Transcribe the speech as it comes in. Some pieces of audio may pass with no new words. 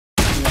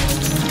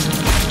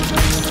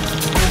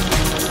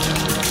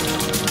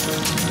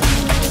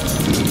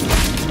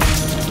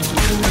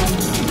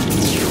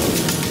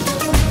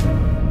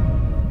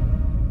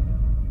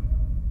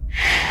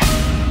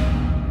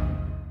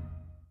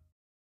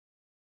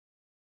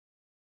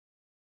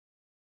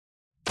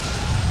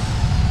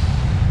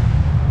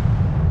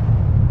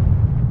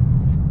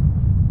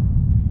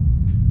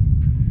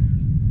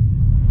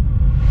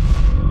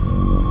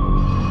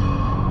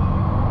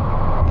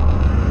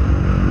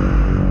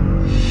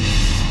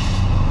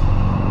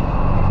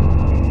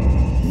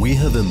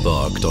have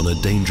embarked on a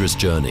dangerous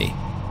journey.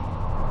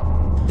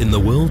 In the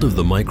world of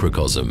the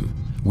microcosm,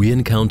 we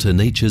encounter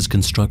nature's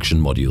construction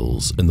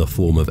modules in the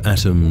form of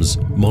atoms,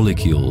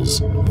 molecules,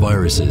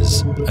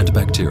 viruses, and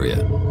bacteria.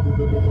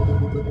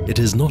 It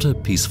is not a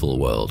peaceful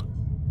world.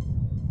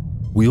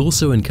 We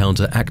also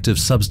encounter active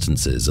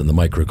substances in the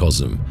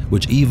microcosm,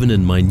 which even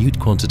in minute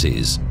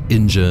quantities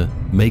injure,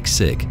 make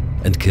sick,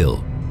 and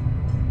kill.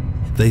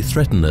 They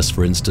threaten us,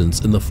 for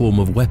instance, in the form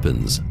of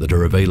weapons that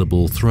are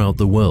available throughout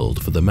the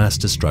world for the mass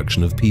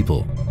destruction of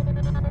people.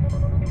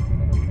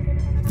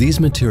 These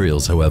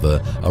materials,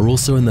 however, are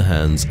also in the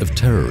hands of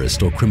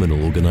terrorist or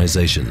criminal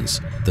organizations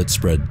that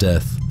spread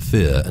death,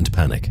 fear, and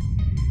panic.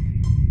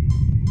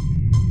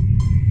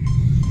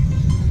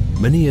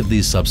 Many of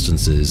these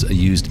substances are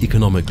used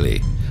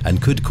economically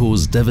and could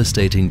cause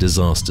devastating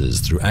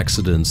disasters through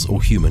accidents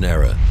or human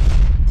error.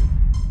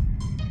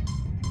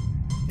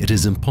 It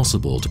is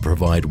impossible to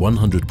provide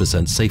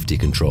 100% safety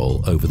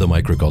control over the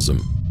microcosm.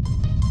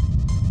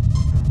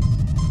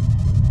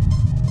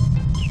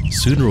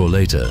 Sooner or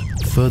later,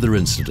 further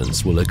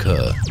incidents will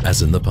occur,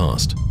 as in the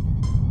past.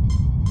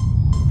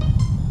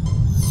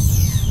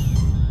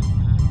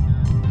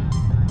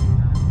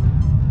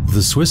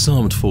 The Swiss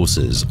Armed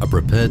Forces are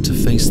prepared to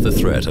face the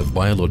threat of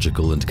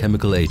biological and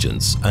chemical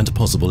agents and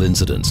possible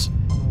incidents.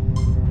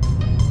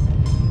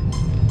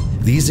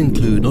 These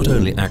include not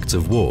only acts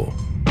of war.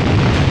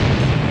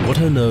 What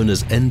are known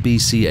as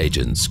NBC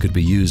agents could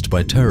be used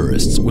by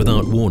terrorists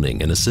without warning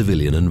in a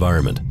civilian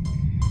environment.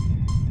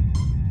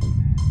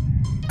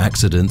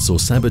 Accidents or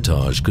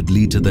sabotage could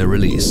lead to their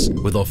release,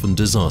 with often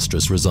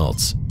disastrous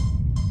results.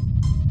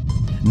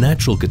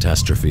 Natural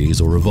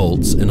catastrophes or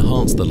revolts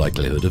enhance the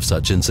likelihood of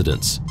such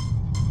incidents.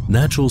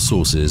 Natural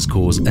sources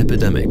cause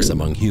epidemics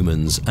among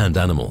humans and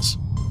animals.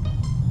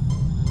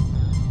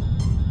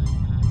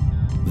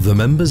 The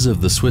members of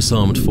the Swiss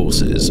Armed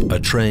Forces are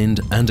trained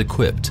and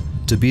equipped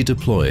to be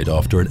deployed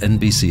after an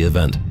NBC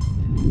event.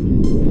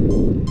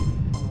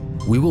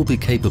 We will be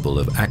capable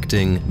of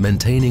acting,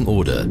 maintaining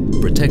order,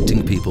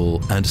 protecting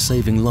people, and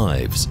saving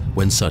lives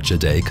when such a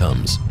day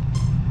comes.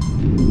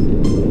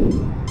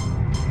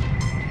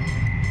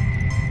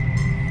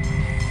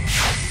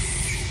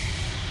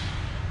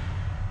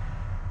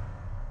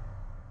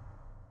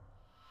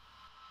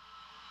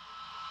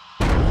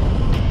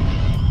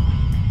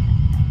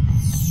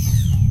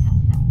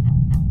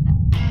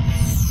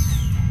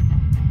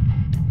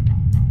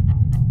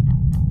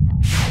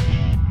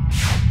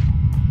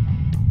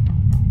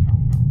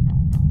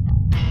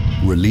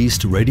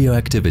 Released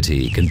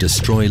radioactivity can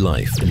destroy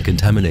life in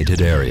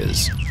contaminated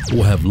areas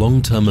or have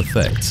long-term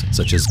effects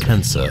such as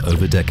cancer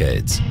over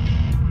decades.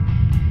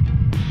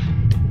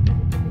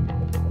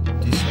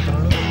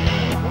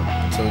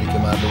 Pensavo di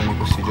chiamarlo uno di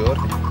questi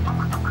giorni.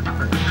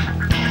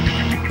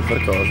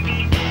 Per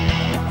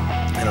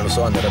cosa? Non lo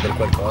so, andare per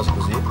qualcosa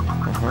così. Si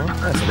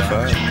può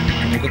fare.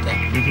 Comunque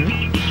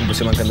te.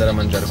 Possiamo anche andare a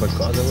mangiare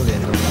qualcosa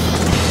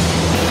volendo.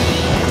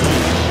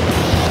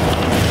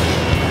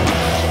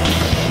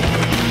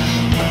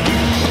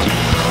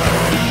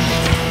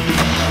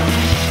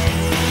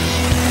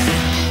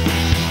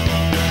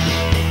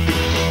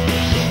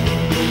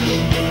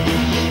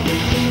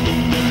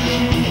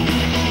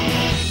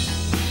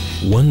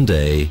 One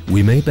day,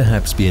 we may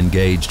perhaps be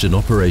engaged in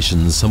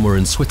operations somewhere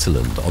in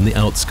Switzerland on the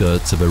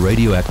outskirts of a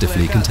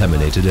radioactively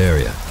contaminated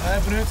area.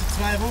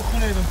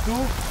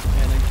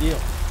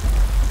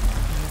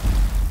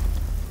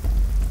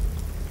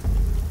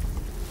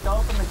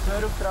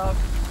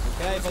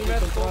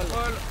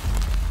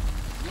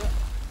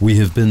 We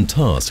have been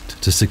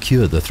tasked to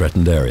secure the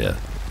threatened area.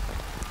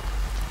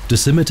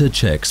 Dosimeter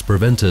checks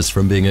prevent us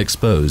from being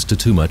exposed to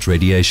too much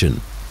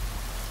radiation.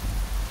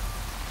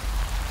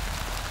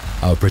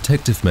 Our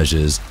protective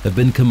measures have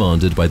been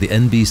commanded by the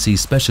NBC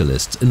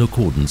specialists in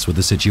accordance with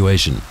the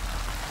situation.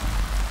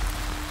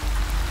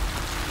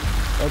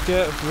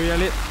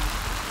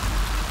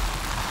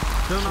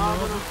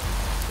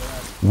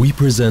 We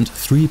present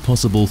three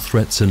possible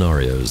threat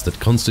scenarios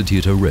that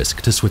constitute a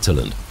risk to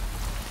Switzerland.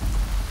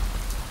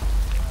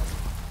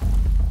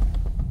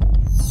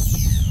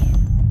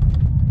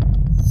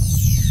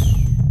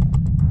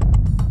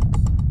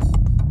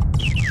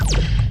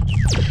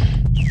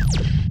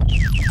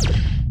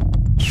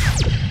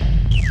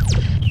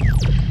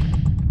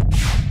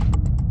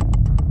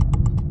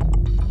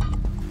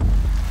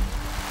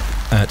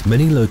 At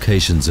many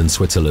locations in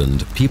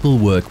Switzerland, people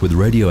work with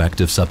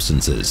radioactive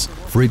substances,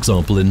 for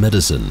example in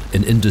medicine,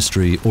 in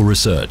industry or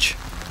research.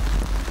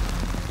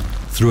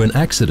 Through an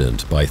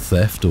accident, by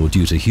theft or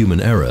due to human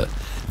error,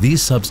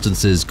 these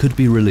substances could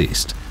be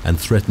released and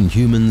threaten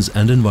humans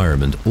and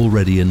environment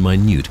already in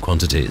minute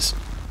quantities.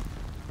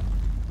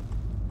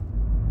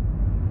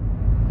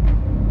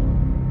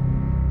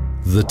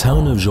 The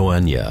town of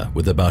Joania,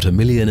 with about 1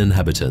 million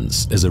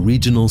inhabitants, is a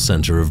regional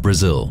center of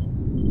Brazil.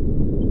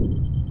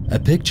 A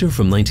picture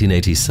from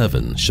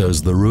 1987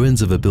 shows the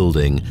ruins of a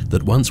building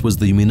that once was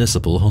the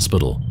municipal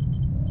hospital.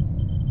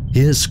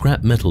 Here,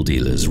 scrap metal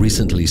dealers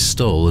recently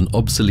stole an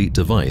obsolete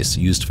device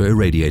used for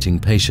irradiating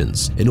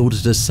patients in order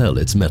to sell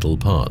its metal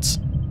parts.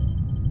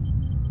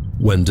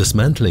 When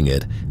dismantling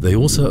it, they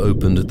also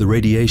opened the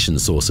radiation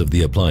source of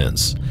the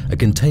appliance, a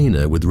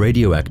container with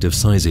radioactive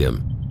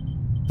cesium.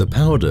 The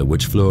powder,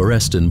 which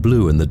fluoresced in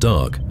blue in the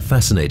dark,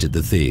 fascinated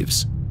the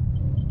thieves.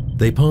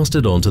 They passed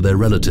it on to their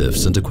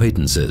relatives and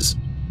acquaintances.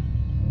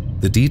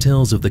 The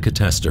details of the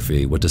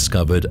catastrophe were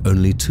discovered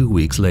only 2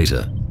 weeks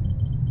later.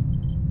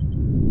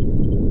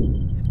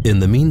 In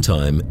the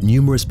meantime,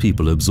 numerous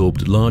people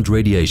absorbed large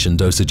radiation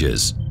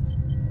dosages.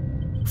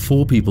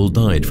 4 people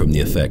died from the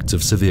effects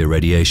of severe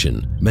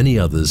radiation. Many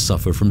others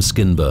suffer from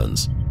skin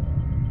burns.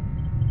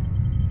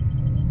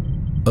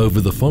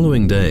 Over the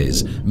following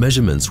days,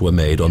 measurements were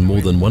made on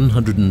more than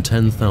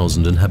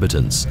 110,000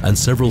 inhabitants, and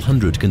several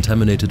hundred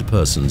contaminated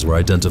persons were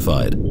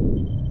identified.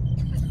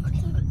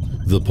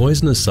 The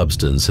poisonous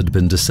substance had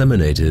been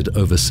disseminated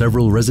over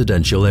several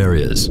residential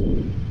areas.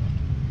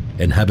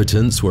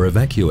 Inhabitants were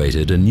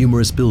evacuated and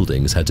numerous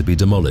buildings had to be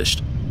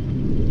demolished.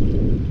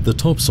 The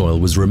topsoil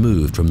was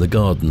removed from the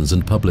gardens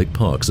and public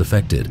parks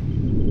affected.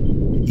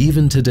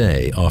 Even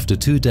today, after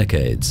 2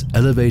 decades,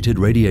 elevated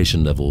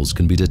radiation levels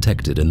can be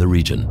detected in the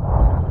region.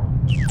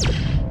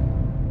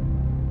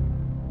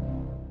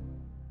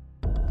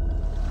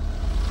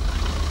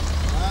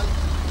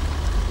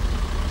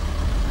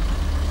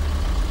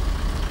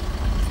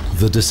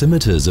 The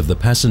dosimeters of the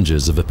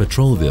passengers of a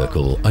patrol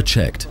vehicle are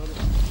checked.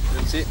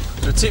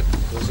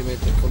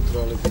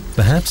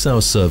 Perhaps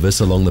our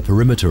service along the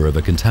perimeter of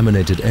a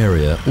contaminated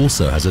area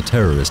also has a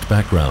terrorist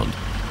background.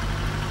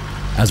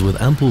 As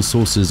with ample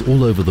sources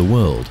all over the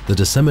world, the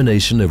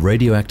dissemination of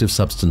radioactive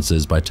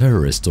substances by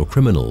terrorists or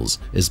criminals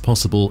is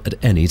possible at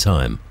any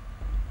time.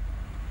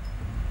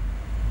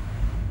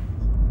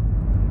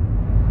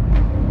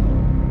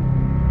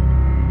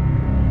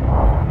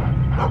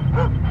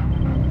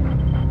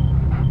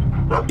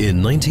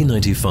 In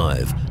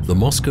 1995, the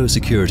Moscow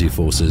security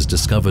forces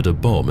discovered a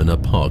bomb in a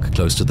park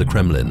close to the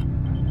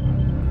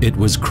Kremlin. It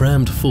was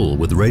crammed full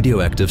with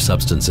radioactive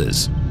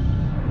substances.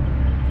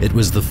 It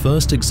was the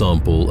first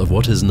example of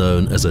what is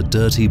known as a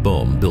dirty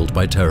bomb built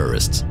by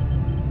terrorists.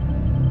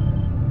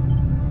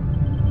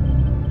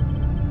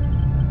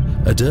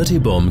 A dirty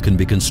bomb can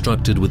be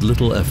constructed with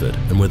little effort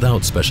and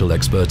without special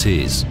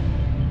expertise.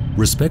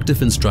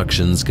 Respective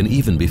instructions can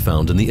even be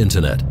found on the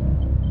internet.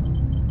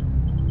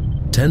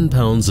 10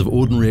 pounds of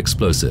ordinary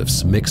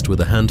explosives mixed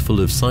with a handful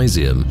of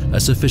cesium are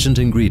sufficient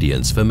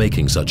ingredients for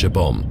making such a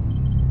bomb.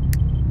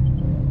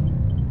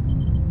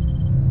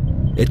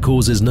 It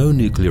causes no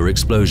nuclear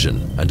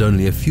explosion, and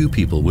only a few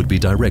people would be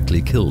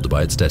directly killed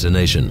by its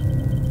detonation.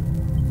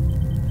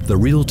 The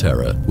real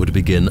terror would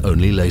begin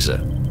only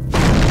later.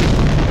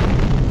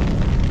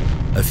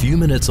 A few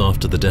minutes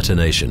after the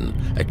detonation,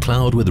 a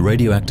cloud with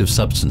radioactive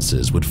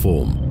substances would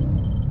form.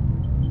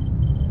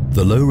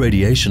 The low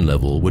radiation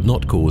level would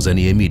not cause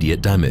any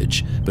immediate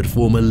damage, but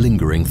form a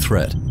lingering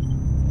threat.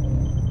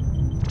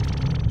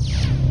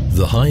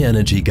 The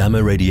high-energy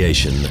gamma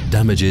radiation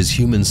damages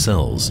human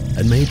cells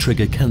and may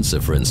trigger cancer,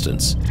 for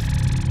instance.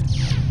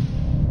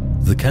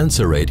 The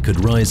cancer rate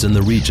could rise in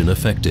the region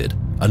affected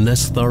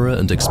unless thorough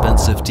and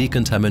expensive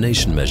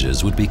decontamination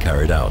measures would be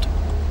carried out.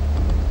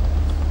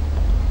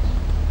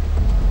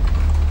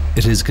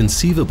 It is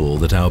conceivable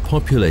that our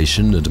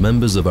population and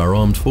members of our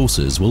armed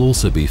forces will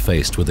also be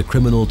faced with the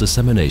criminal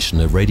dissemination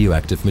of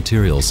radioactive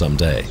material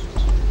someday.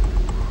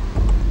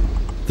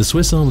 The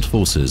Swiss armed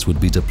forces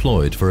would be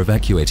deployed for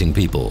evacuating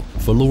people,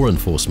 for law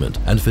enforcement,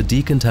 and for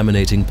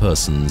decontaminating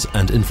persons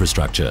and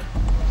infrastructure.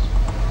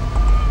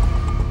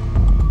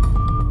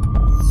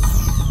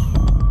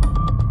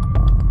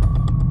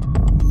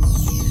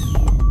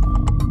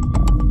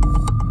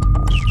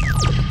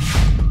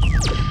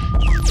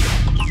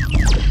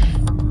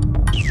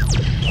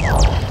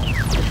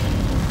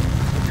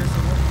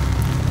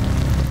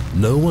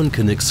 No one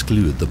can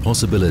exclude the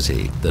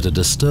possibility that a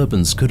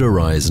disturbance could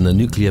arise in a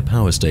nuclear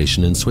power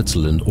station in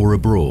Switzerland or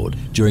abroad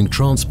during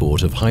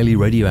transport of highly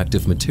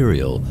radioactive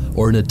material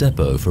or in a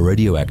depot for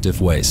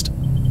radioactive waste.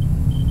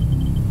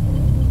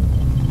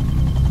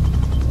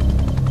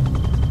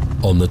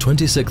 On the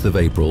 26th of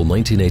April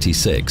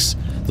 1986,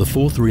 the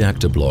 4th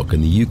reactor block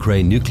in the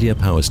Ukraine nuclear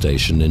power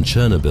station in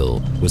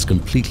Chernobyl was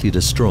completely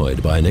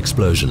destroyed by an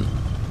explosion.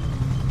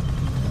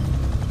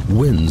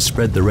 Winds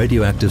spread the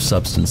radioactive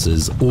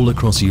substances all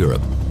across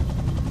Europe.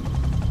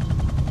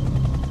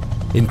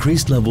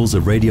 Increased levels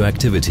of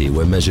radioactivity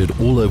were measured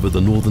all over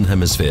the Northern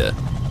Hemisphere.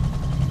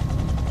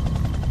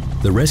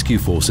 The rescue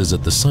forces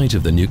at the site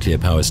of the nuclear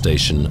power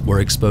station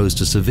were exposed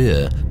to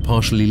severe,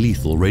 partially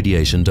lethal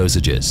radiation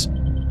dosages.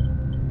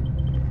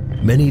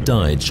 Many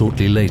died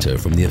shortly later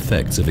from the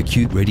effects of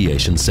acute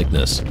radiation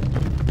sickness.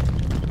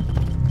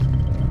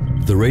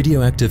 The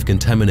radioactive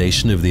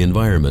contamination of the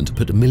environment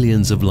put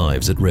millions of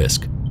lives at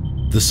risk.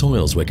 The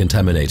soils were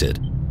contaminated.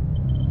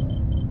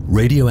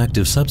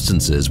 Radioactive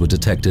substances were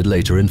detected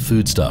later in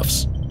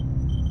foodstuffs.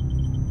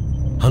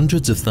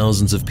 Hundreds of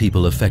thousands of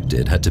people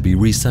affected had to be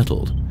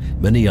resettled.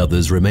 Many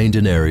others remained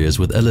in areas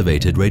with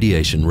elevated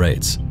radiation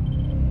rates.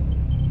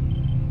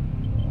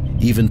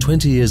 Even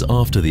 20 years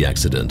after the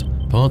accident,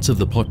 parts of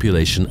the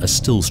population are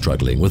still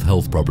struggling with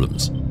health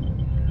problems.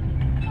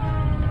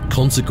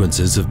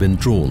 Consequences have been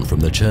drawn from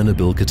the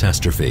Chernobyl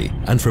catastrophe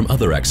and from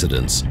other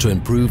accidents to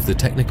improve the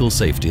technical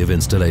safety of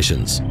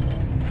installations.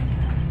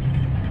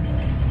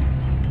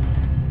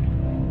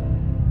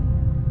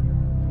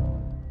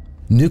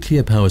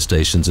 Nuclear power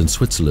stations in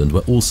Switzerland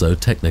were also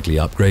technically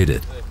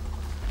upgraded.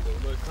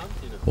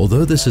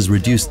 Although this has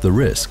reduced the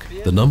risk,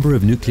 the number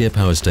of nuclear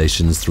power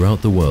stations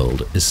throughout the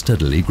world is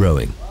steadily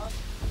growing.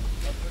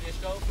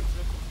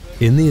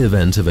 In the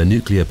event of a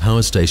nuclear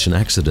power station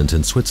accident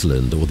in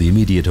Switzerland or the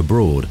immediate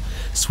abroad,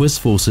 Swiss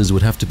forces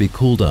would have to be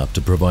called up to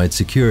provide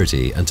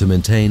security and to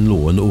maintain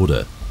law and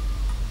order.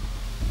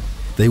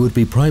 They would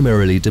be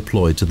primarily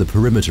deployed to the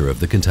perimeter of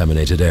the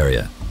contaminated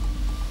area.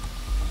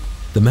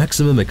 The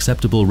maximum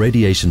acceptable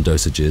radiation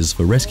dosages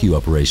for rescue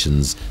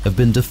operations have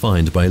been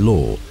defined by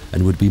law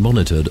and would be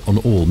monitored on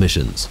all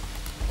missions.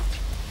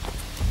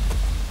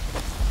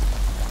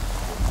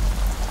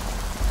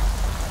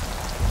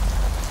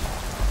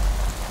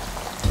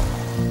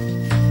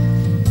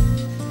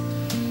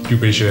 Du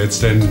bist ja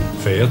jetzt dann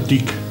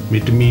fertig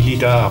mit dem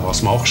Militär.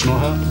 Was machst du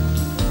nachher?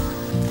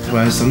 Ich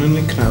weiss es noch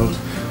nicht genau.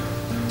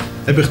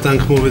 Ich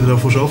denke mal wieder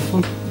davon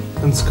arbeiten,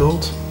 wenn es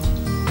geht.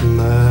 Und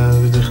wieder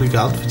ein bisschen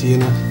Geld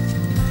verdienen.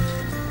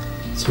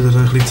 Dass wir wieder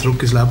ein bisschen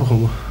zurück ins Leben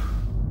kommen.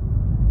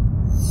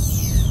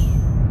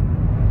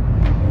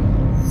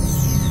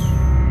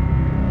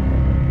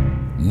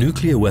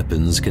 Nuclear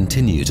weapons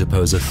continue to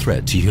pose a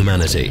threat to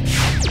humanity.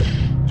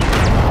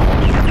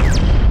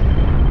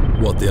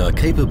 What they are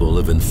capable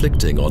of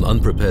inflicting on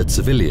unprepared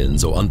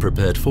civilians or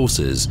unprepared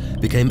forces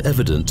became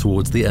evident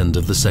towards the end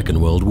of the Second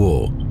World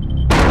War.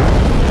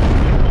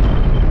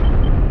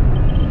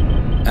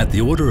 At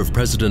the order of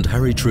President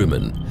Harry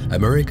Truman,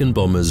 American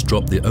bombers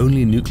dropped the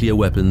only nuclear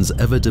weapons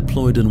ever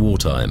deployed in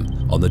wartime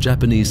on the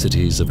Japanese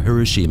cities of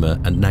Hiroshima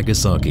and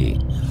Nagasaki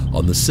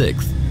on the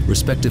 6th,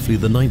 respectively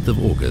the 9th of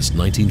August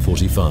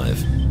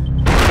 1945.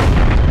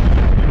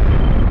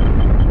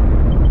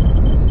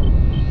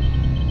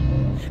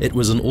 It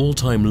was an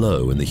all-time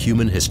low in the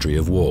human history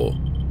of war.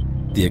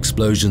 The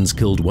explosions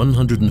killed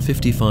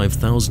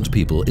 155,000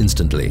 people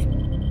instantly.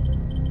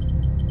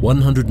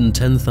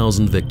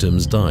 110,000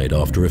 victims died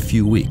after a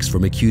few weeks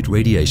from acute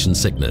radiation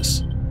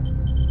sickness.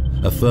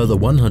 A further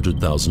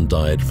 100,000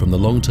 died from the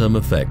long-term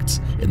effects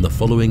in the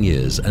following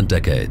years and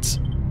decades.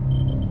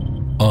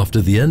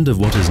 After the end of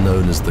what is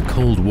known as the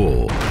Cold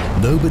War,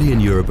 nobody in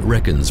Europe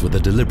reckons with a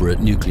deliberate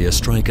nuclear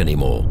strike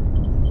anymore.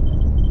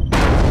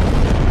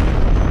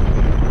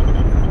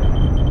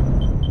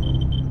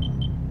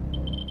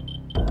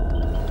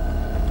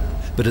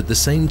 But at the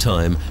same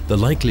time, the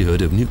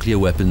likelihood of nuclear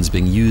weapons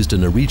being used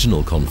in a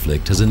regional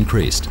conflict has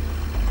increased.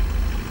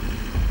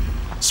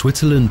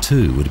 Switzerland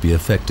too would be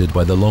affected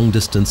by the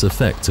long-distance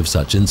effects of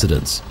such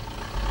incidents.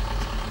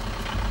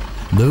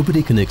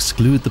 Nobody can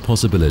exclude the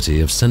possibility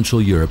of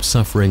Central Europe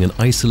suffering an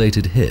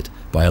isolated hit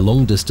by a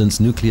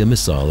long-distance nuclear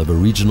missile of a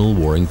regional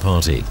warring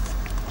party.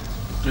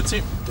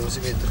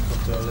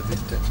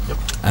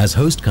 As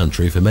host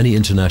country for many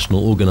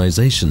international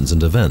organizations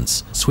and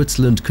events,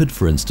 Switzerland could,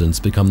 for instance,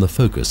 become the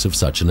focus of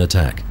such an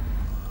attack.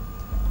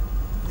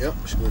 Ja,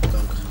 is goed,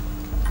 dank.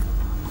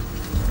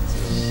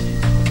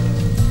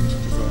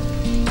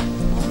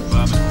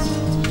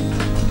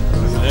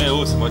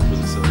 Oh, c'est moi qui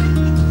pose ça.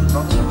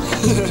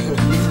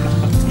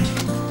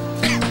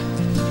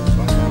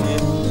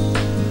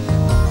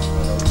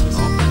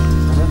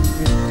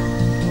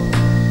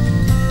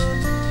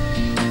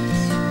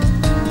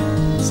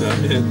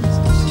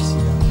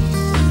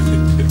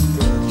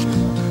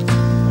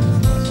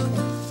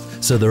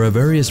 So there are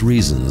various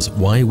reasons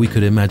why we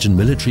could imagine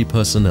military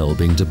personnel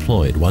being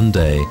deployed one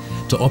day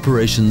to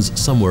operations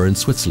somewhere in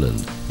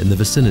Switzerland in the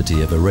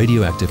vicinity of a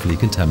radioactively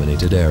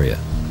contaminated area.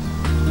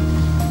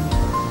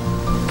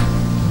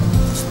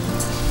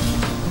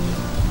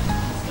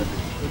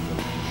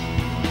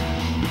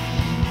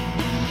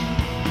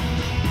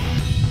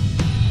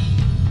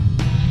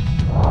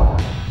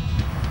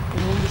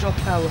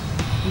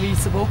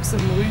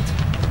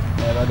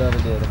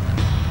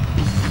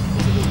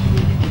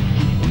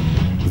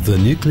 The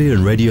nuclear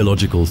and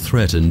radiological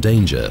threat and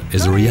danger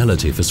is a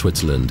reality for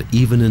Switzerland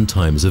even in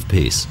times of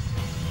peace.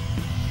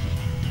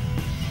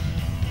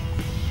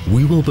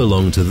 We will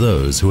belong to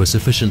those who are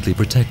sufficiently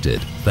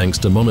protected thanks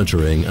to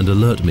monitoring and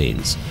alert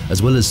means,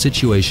 as well as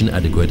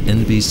situation-adequate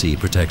NBC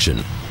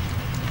protection.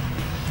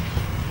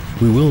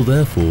 We will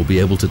therefore be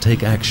able to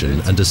take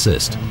action and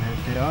assist.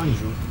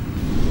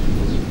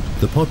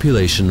 The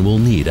population will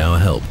need our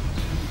help.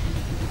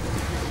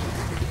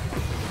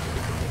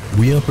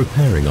 We are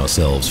preparing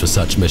ourselves for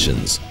such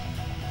missions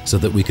so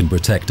that we can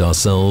protect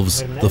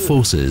ourselves, the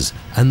forces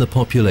and the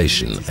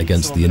population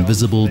against the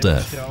invisible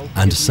death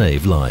and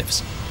save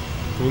lives.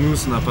 Pour nous,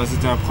 ça n'a pas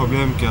été un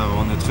problème car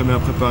on est très bien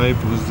préparé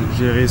pour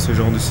gérer ce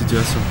genre de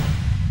situation.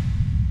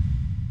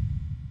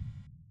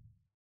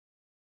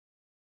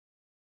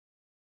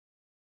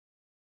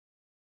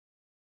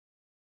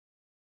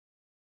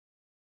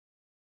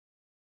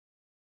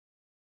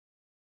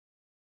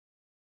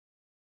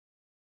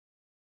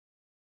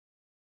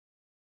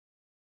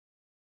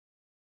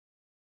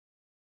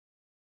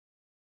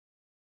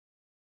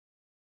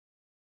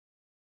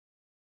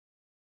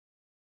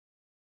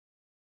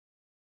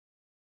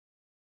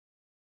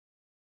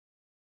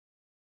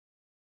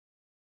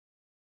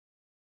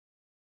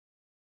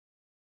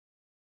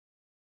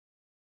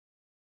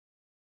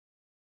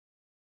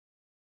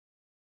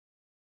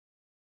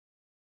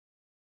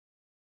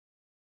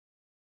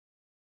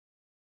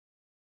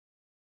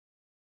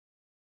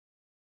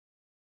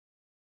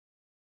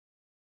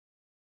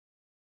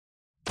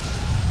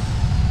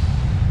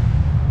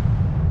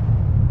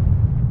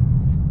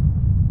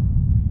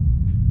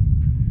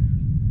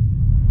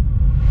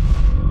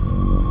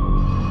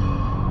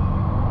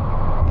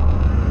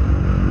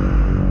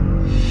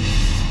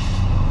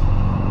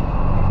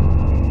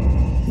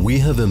 We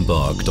have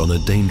embarked on a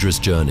dangerous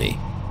journey.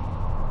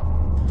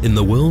 In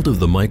the world of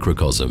the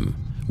microcosm,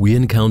 we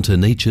encounter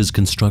nature's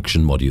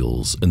construction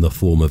modules in the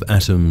form of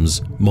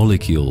atoms,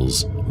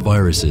 molecules,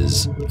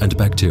 viruses, and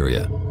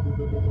bacteria.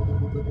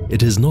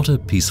 It is not a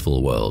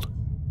peaceful world.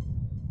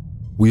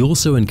 We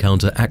also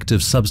encounter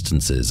active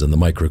substances in the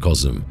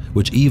microcosm,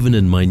 which even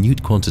in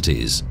minute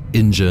quantities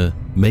injure,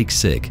 make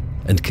sick,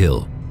 and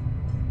kill.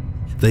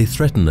 They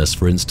threaten us,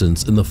 for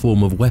instance, in the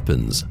form of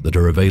weapons that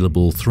are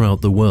available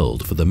throughout the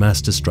world for the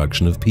mass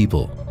destruction of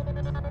people.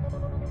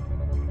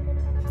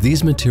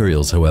 These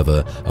materials,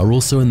 however, are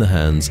also in the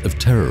hands of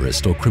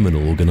terrorist or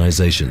criminal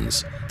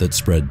organizations that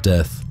spread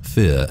death,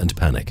 fear, and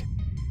panic.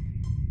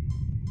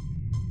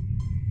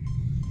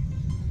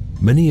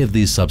 Many of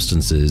these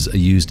substances are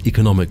used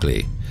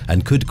economically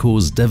and could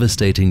cause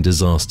devastating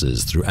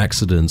disasters through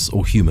accidents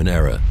or human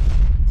error.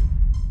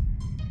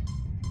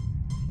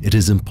 It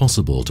is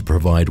impossible to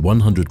provide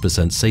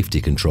 100%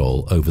 safety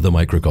control over the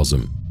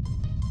microcosm.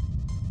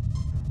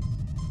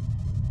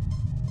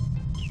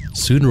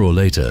 Sooner or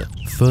later,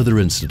 further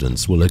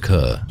incidents will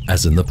occur,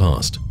 as in the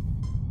past.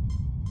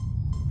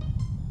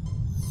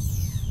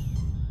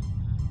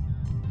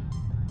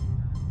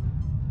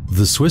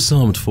 The Swiss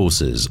armed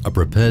forces are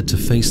prepared to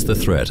face the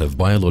threat of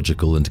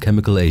biological and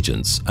chemical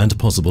agents and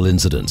possible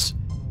incidents.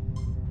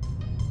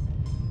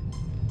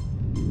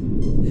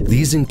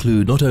 These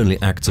include not only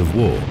acts of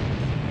war.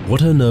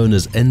 What are known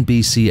as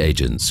NBC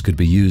agents could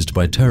be used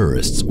by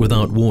terrorists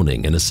without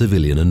warning in a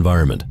civilian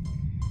environment.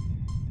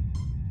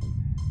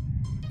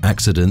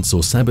 Accidents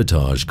or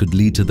sabotage could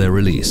lead to their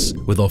release,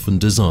 with often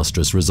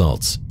disastrous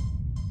results.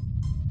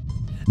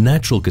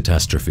 Natural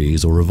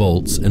catastrophes or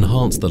revolts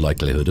enhance the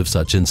likelihood of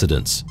such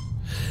incidents.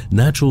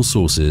 Natural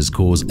sources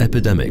cause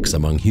epidemics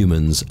among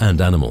humans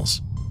and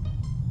animals.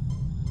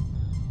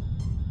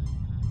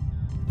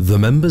 The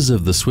members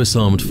of the Swiss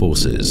Armed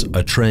Forces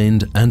are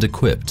trained and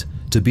equipped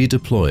to be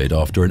deployed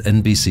after an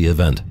NBC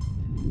event.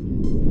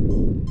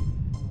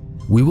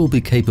 We will be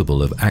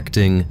capable of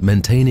acting,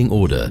 maintaining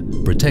order,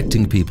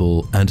 protecting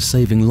people, and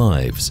saving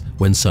lives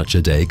when such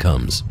a day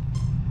comes.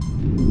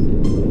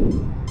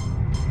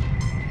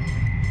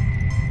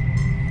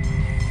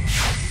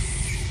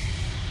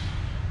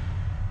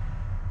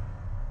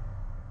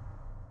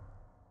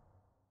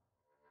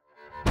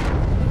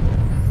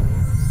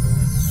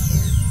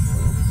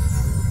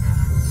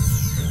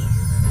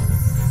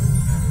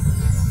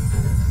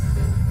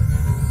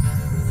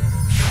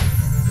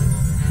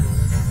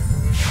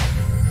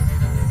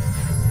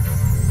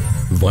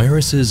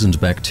 Viruses and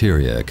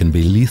bacteria can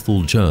be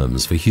lethal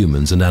germs for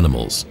humans and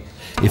animals.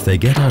 If they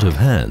get out of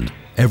hand,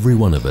 every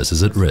one of us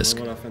is at risk.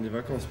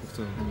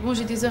 Bon,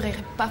 j'ai des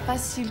horaires pas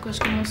faciles, quoi. Je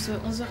commence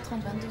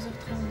 11h30,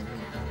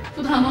 22h30.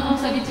 Faudra un moment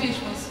s'habituer, je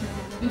pense.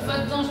 Une fois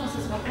dedans, je pense que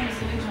ça sera bon, mais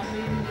c'est vrai que j'ai un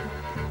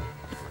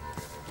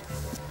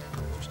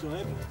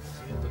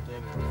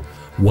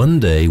peu... One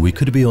day we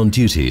could be on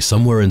duty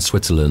somewhere in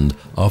Switzerland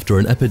after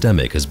an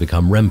epidemic has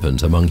become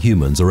rampant among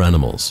humans or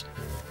animals.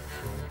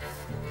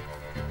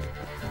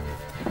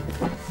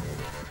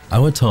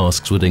 Our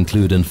tasks would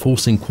include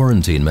enforcing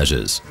quarantine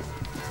measures.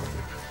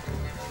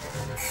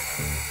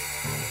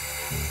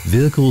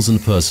 Vehicles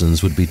and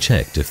persons would be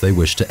checked if they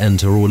wish to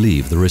enter or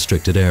leave the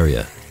restricted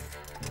area.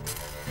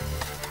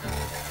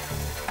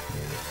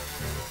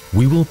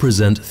 We will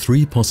present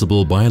 3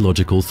 possible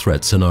biological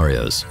threat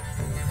scenarios.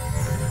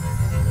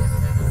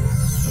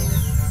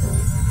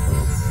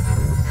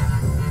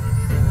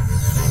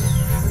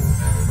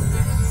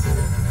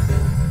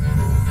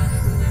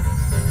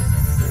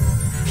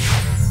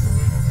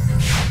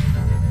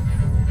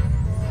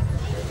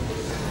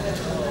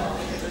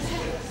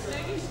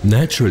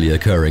 Naturally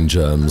occurring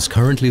germs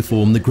currently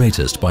form the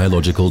greatest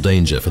biological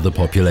danger for the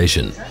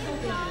population.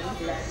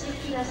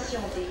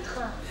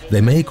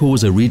 They may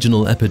cause a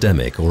regional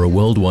epidemic or a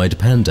worldwide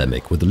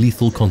pandemic with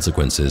lethal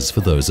consequences for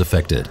those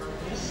affected.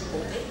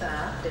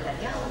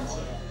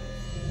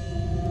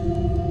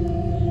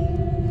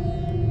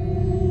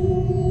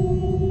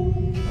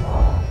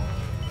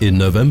 In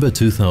November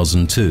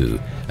 2002,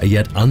 a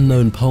yet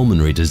unknown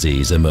pulmonary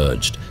disease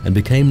emerged and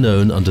became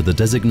known under the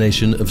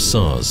designation of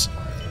SARS.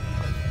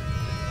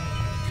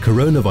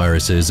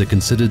 Coronaviruses are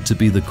considered to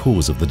be the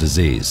cause of the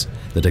disease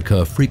that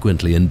occur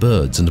frequently in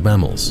birds and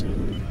mammals.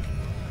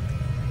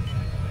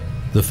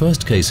 The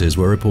first cases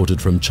were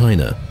reported from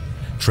China.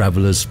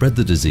 Travelers spread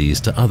the disease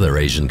to other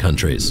Asian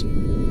countries.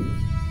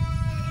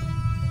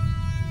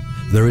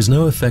 There is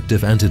no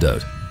effective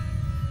antidote.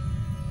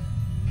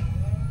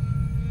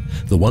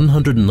 The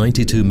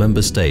 192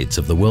 member states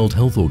of the World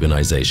Health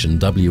Organization,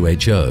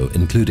 WHO,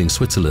 including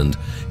Switzerland,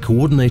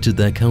 coordinated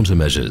their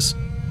countermeasures.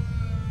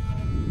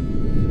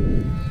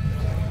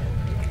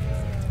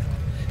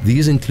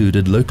 These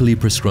included locally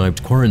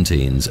prescribed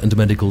quarantines and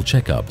medical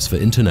checkups for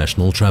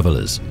international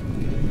travelers.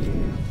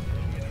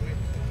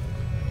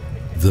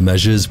 The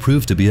measures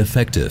proved to be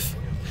effective.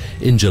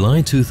 In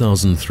July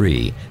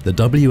 2003, the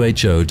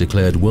WHO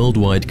declared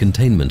worldwide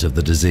containment of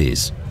the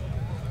disease.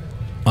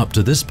 Up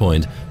to this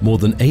point, more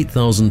than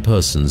 8,000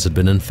 persons had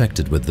been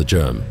infected with the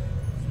germ.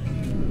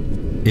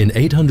 In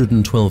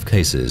 812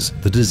 cases,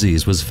 the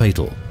disease was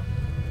fatal.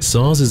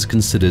 SARS is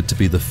considered to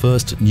be the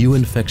first new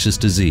infectious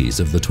disease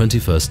of the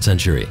 21st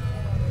century.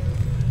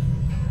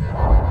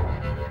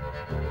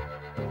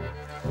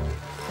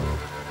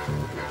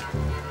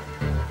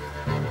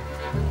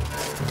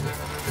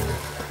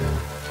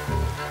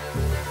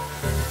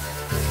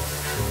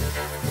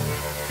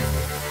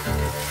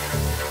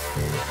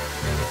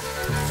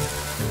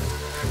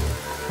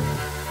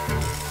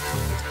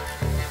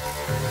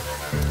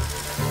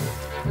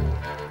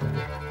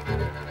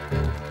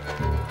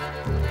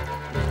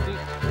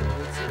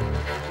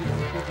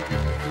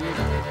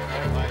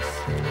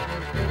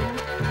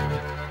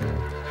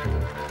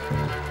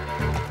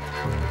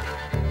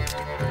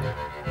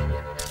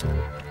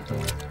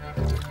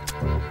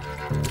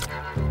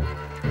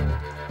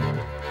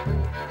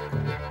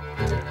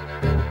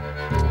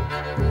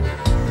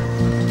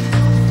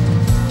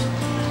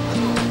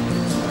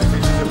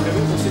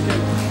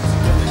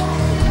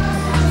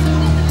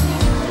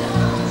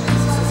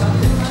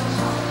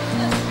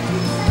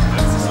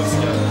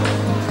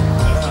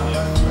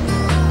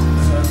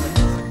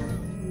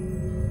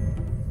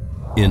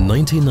 In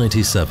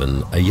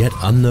 1997, a yet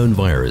unknown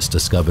virus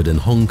discovered in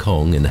Hong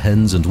Kong in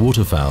hens and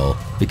waterfowl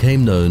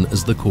became known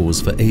as the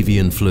cause for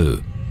avian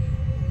flu.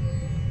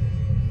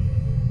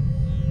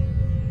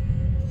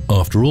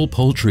 After all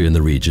poultry in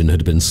the region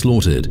had been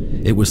slaughtered,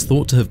 it was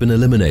thought to have been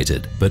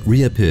eliminated, but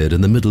reappeared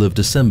in the middle of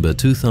December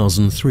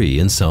 2003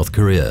 in South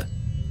Korea.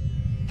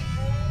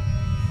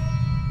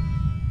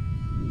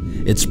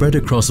 It spread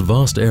across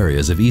vast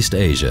areas of East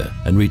Asia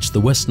and reached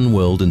the Western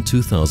world in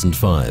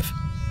 2005.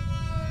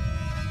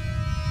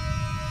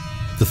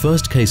 The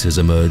first cases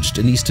emerged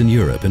in Eastern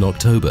Europe in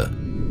October.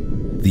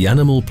 The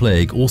animal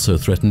plague also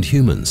threatened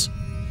humans.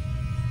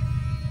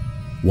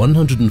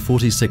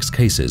 146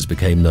 cases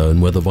became known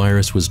where the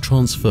virus was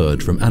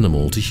transferred from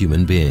animal to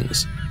human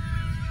beings.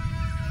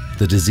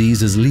 The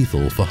disease is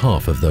lethal for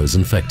half of those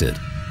infected.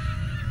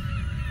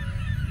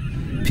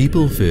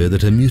 People fear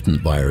that a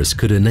mutant virus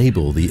could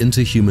enable the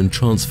interhuman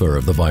transfer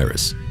of the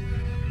virus.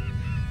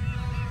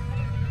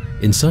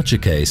 In such a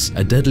case,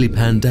 a deadly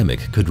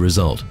pandemic could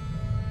result.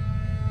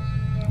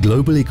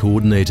 Globally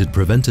coordinated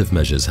preventive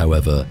measures,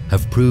 however,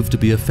 have proved to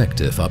be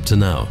effective up to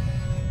now.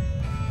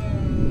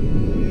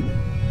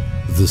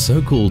 The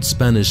so-called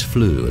Spanish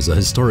flu is a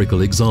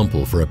historical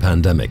example for a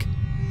pandemic.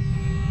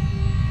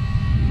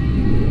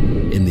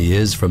 In the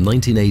years from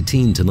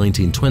 1918 to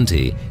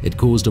 1920, it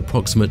caused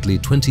approximately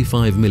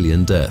 25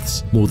 million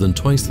deaths, more than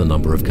twice the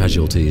number of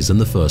casualties in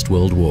the First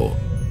World War.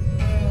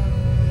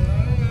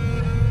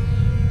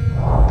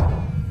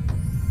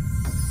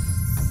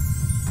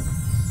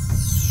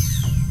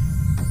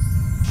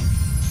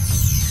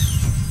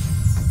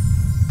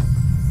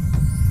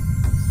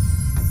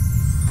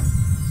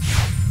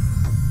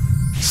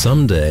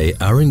 Someday,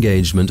 our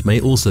engagement may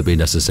also be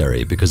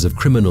necessary because of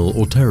criminal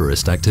or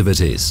terrorist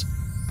activities.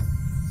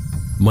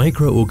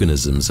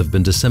 Microorganisms have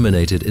been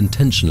disseminated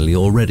intentionally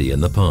already in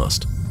the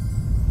past.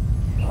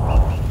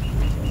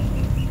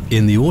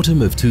 In the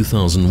autumn of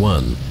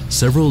 2001,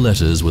 several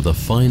letters with a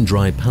fine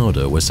dry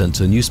powder were sent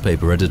to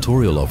newspaper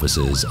editorial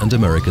offices and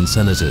American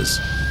senators.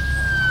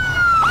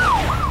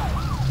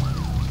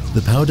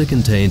 The powder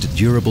contained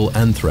durable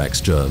anthrax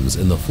germs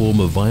in the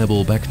form of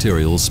viable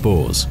bacterial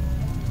spores.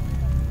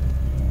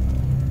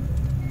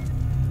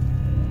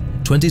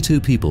 22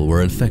 people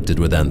were infected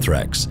with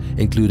anthrax,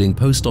 including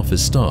post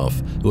office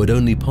staff who had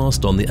only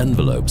passed on the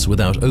envelopes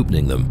without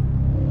opening them.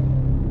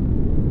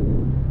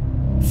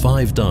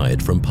 5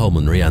 died from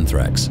pulmonary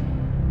anthrax.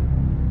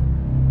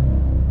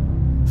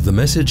 The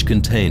message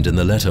contained in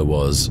the letter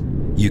was,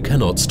 "You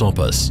cannot stop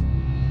us.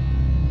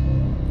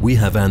 We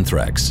have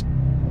anthrax.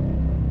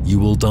 You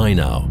will die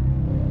now.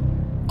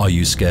 Are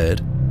you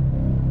scared?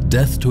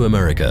 Death to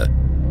America.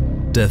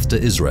 Death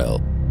to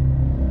Israel.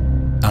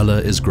 Allah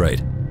is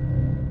great."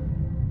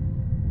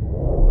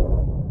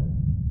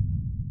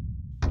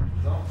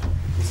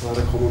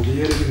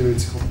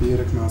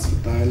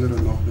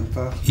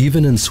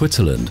 Even in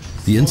Switzerland,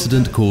 the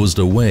incident caused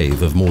a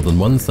wave of more than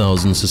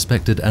 1,000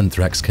 suspected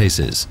anthrax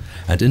cases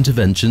and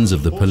interventions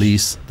of the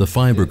police, the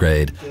fire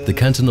brigade, the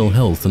cantonal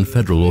health and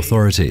federal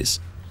authorities.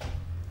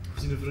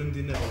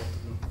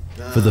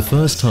 For the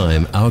first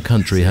time, our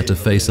country had to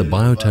face a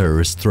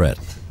bioterrorist threat.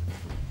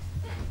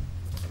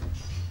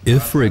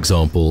 If, for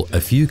example,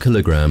 a few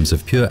kilograms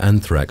of pure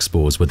anthrax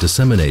spores were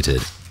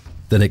disseminated,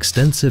 then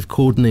extensive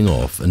cordoning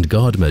off and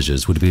guard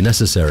measures would be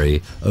necessary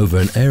over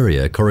an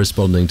area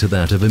corresponding to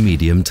that of a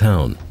medium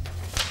town.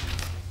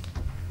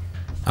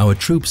 Our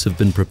troops have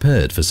been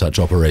prepared for such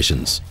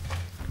operations.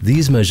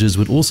 These measures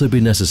would also be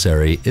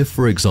necessary if,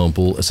 for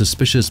example, a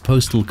suspicious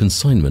postal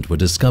consignment were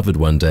discovered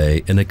one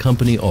day in a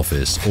company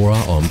office or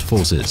our armed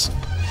forces.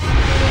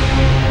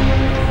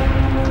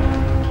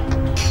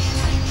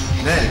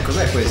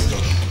 Cos'è questo?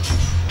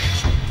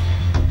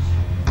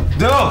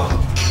 Dehors!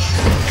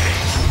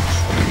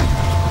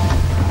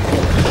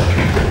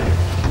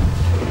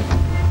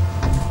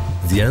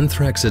 The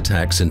anthrax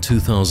attacks in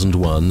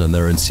 2001 and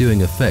their ensuing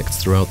effects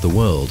throughout the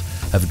world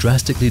have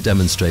drastically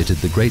demonstrated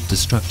the great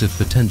destructive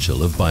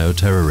potential of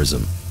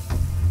bioterrorism.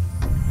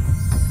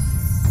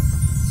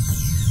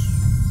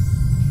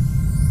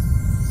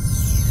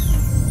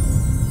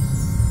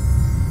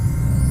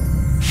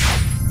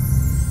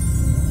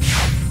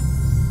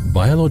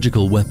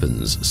 Biological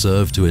weapons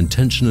serve to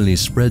intentionally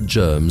spread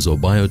germs or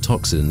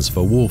biotoxins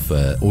for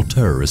warfare or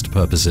terrorist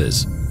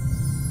purposes.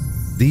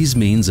 These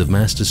means of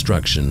mass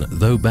destruction,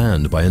 though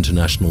banned by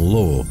international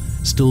law,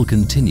 still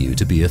continue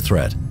to be a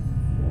threat.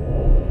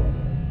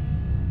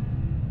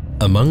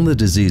 Among the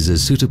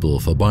diseases suitable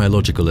for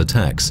biological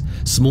attacks,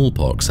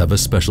 smallpox have a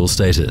special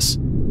status.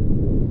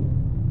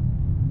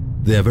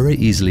 They are very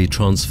easily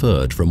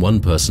transferred from one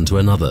person to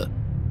another.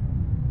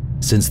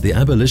 Since the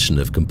abolition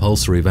of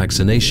compulsory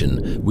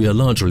vaccination, we are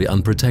largely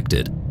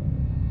unprotected.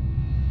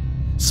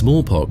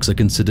 Smallpox are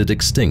considered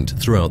extinct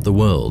throughout the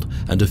world,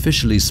 and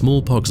officially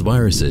smallpox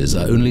viruses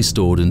are only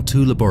stored in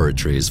 2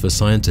 laboratories for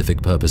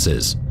scientific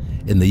purposes,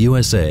 in the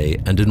USA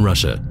and in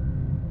Russia.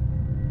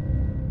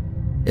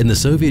 In the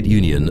Soviet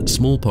Union,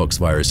 smallpox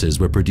viruses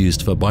were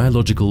produced for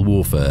biological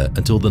warfare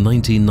until the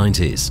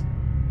 1990s.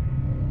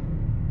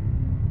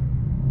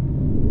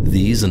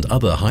 These and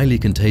other highly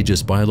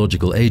contagious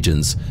biological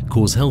agents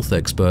cause health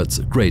experts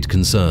great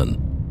concern.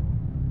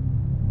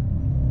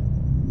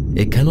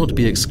 It cannot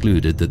be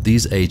excluded that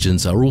these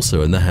agents are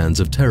also in the hands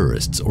of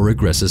terrorists or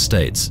aggressor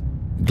states.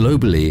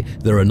 Globally,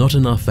 there are not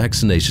enough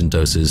vaccination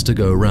doses to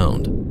go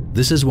around.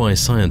 This is why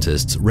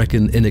scientists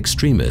reckon in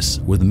extremis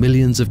with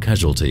millions of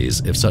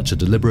casualties if such a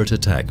deliberate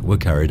attack were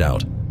carried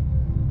out.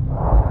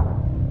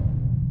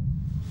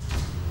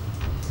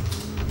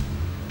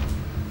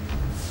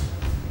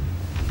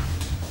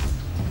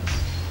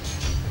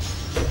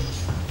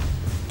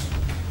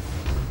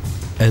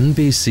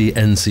 NBC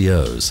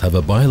NCOs have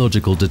a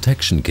biological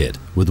detection kit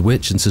with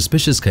which, in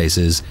suspicious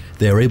cases,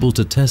 they are able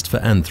to test for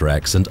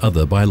anthrax and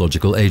other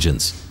biological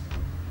agents.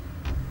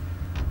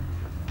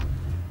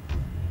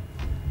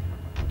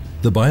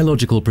 The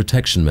biological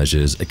protection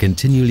measures are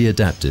continually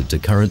adapted to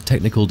current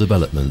technical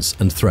developments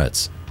and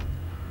threats.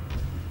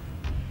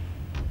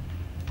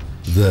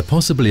 There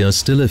possibly are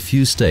still a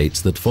few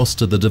states that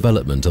foster the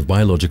development of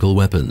biological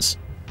weapons.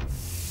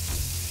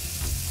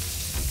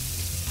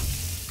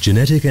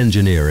 Genetic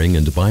engineering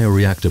and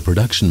bioreactor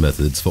production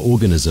methods for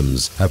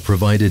organisms have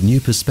provided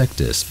new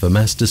perspectives for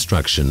mass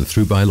destruction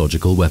through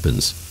biological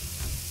weapons.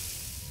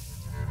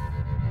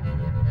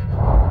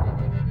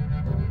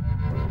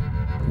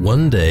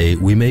 One day,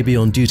 we may be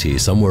on duty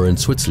somewhere in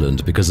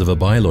Switzerland because of a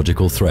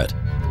biological threat.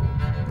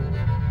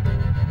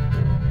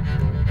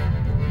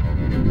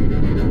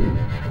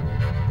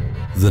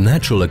 The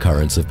natural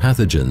occurrence of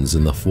pathogens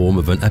in the form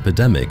of an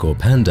epidemic or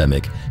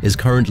pandemic is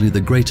currently the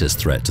greatest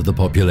threat to the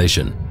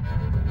population.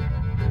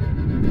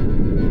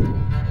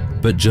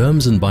 But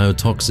germs and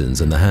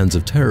biotoxins in the hands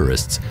of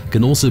terrorists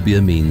can also be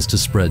a means to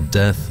spread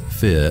death,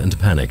 fear, and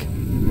panic.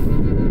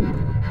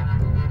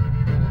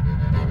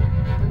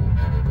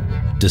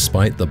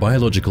 Despite the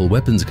Biological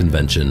Weapons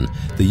Convention,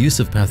 the use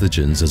of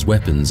pathogens as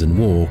weapons in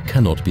war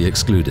cannot be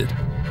excluded.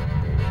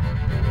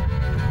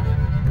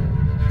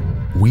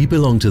 We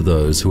belong to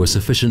those who are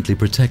sufficiently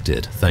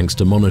protected thanks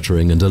to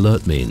monitoring and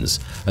alert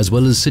means, as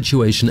well as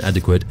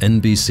situation-adequate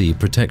NBC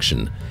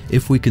protection,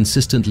 if we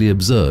consistently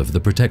observe the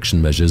protection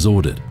measures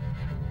ordered.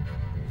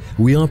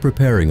 We are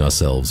preparing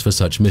ourselves for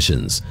such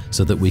missions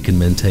so that we can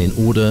maintain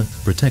order,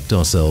 protect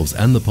ourselves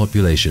and the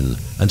population,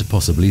 and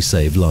possibly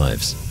save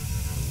lives.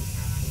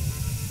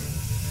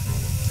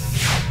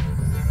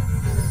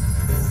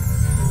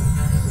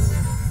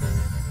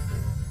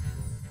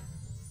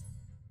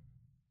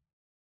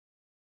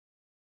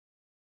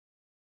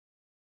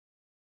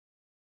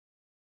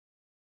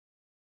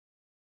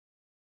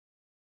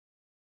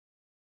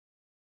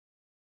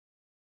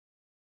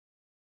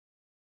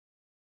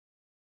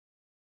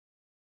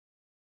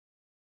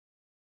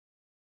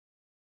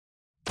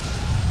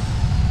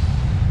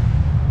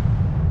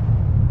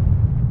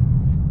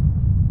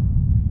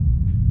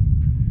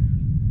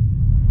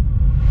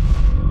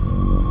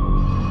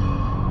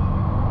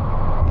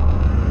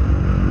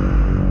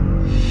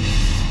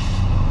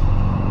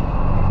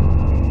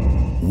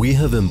 We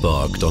have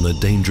embarked on a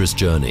dangerous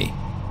journey.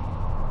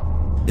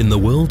 In the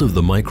world of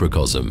the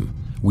microcosm,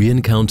 we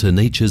encounter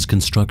nature's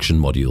construction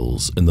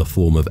modules in the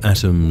form of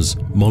atoms,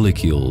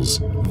 molecules,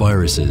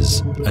 viruses,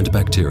 and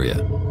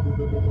bacteria.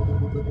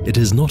 It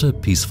is not a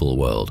peaceful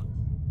world.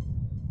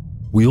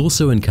 We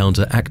also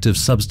encounter active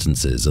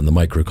substances in the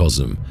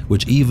microcosm,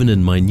 which even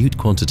in minute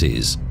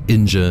quantities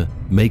injure,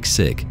 make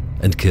sick,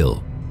 and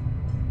kill.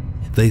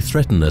 They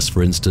threaten us,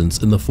 for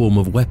instance, in the form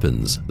of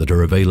weapons that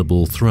are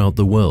available throughout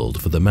the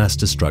world for the mass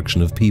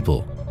destruction of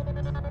people.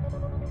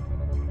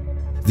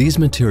 These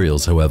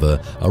materials, however,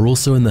 are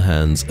also in the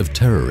hands of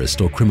terrorist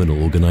or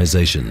criminal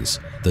organizations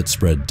that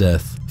spread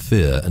death,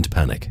 fear, and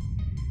panic.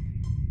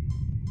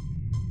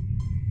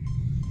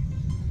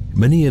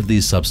 Many of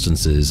these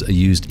substances are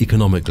used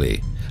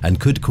economically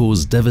and could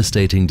cause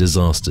devastating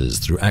disasters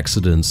through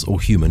accidents or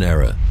human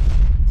error.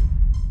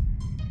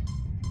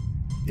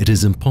 it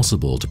is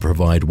impossible to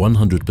provide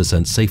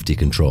 100% safety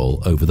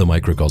control over the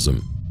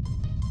microcosm.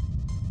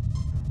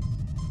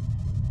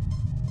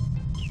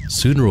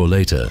 Sooner or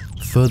later,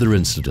 further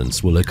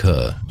incidents will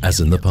occur,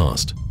 as in the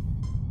past.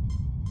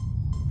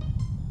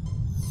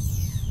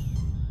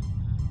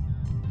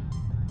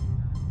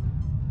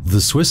 The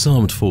Swiss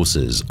armed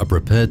forces are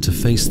prepared to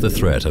face the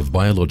threat of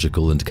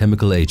biological and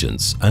chemical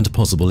agents and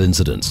possible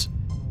incidents.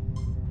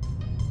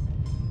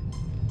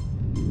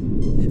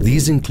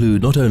 These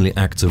include not only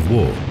acts of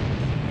war.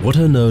 What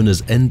are known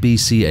as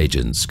NBC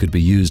agents could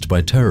be used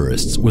by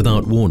terrorists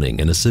without warning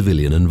in a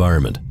civilian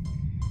environment.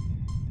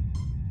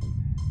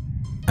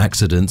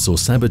 Accidents or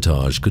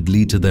sabotage could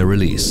lead to their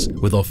release,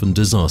 with often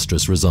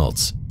disastrous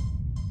results.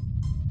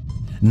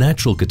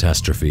 Natural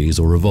catastrophes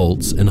or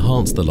revolts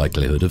enhance the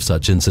likelihood of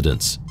such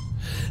incidents.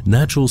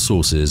 Natural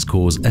sources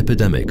cause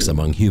epidemics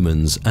among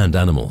humans and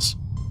animals.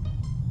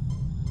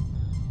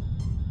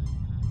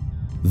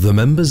 The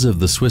members of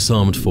the Swiss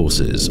Armed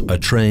Forces are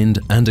trained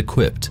and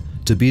equipped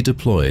to be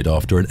deployed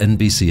after an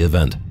NBC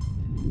event.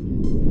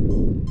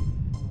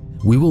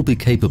 We will be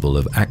capable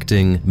of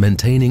acting,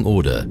 maintaining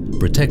order,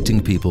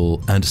 protecting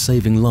people, and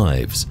saving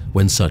lives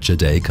when such a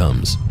day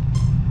comes.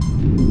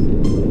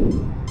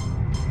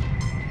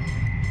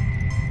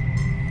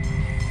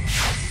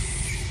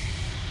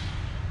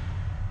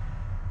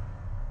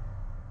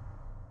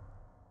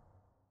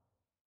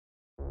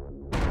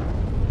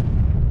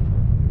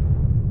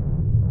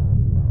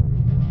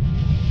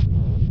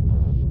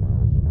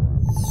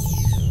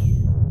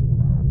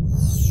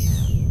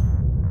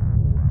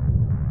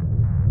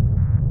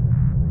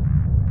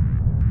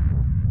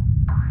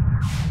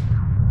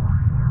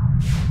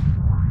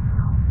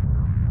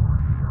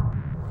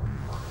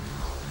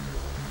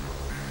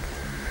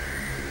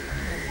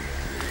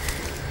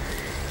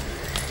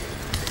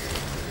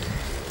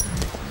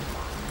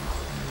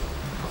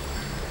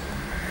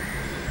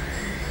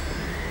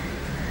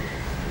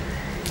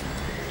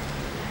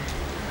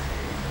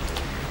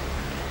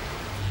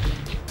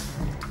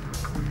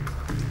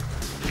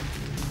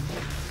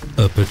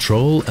 A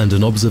patrol and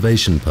an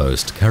observation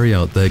post carry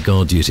out their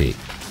guard duty.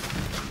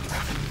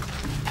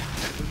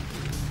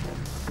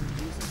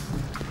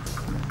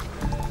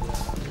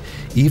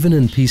 Even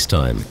in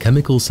peacetime,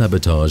 chemical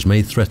sabotage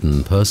may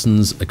threaten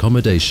persons,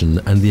 accommodation,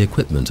 and the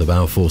equipment of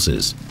our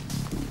forces.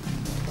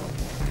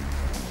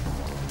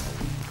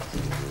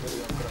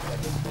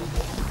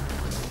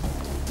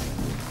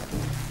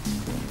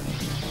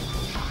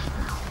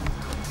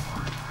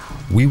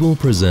 We will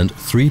present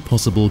 3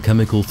 possible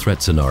chemical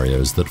threat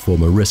scenarios that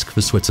form a risk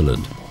for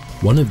Switzerland.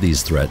 One of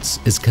these threats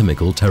is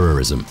chemical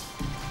terrorism.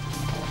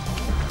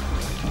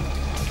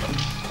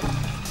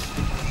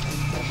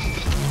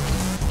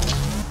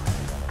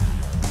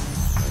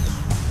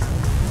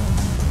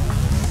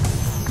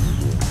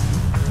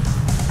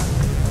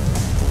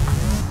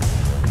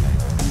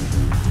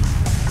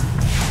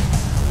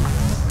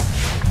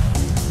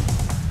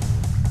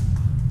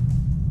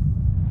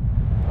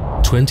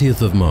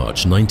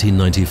 March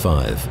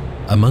 1995,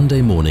 a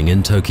Monday morning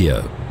in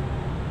Tokyo.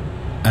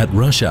 At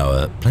rush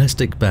hour,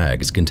 plastic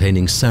bags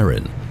containing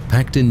sarin,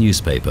 packed in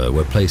newspaper,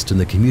 were placed in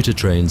the commuter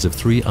trains of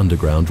 3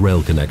 underground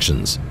rail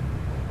connections.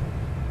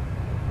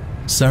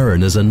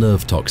 Sarin is a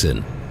nerve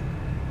toxin.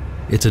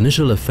 Its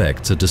initial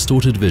effects are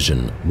distorted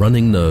vision,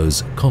 running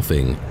nose,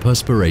 coughing,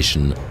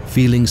 perspiration,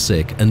 feeling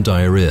sick, and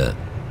diarrhea.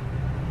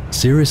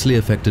 Seriously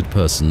affected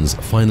persons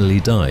finally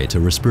die to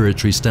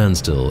respiratory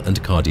standstill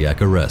and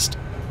cardiac arrest.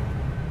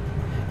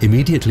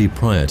 Immediately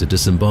prior to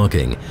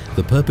disembarking,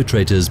 the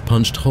perpetrators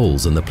punched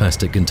holes in the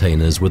plastic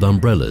containers with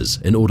umbrellas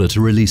in order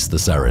to release the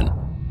sarin.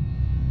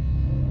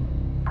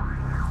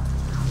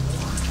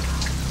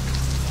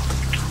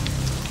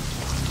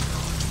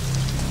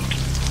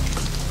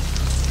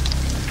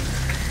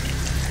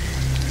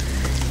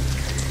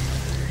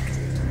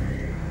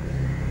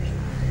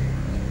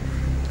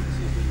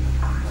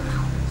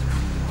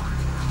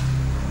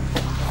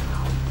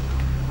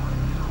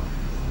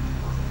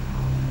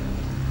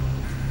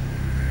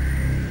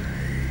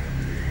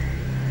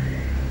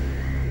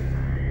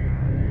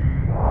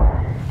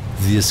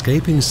 The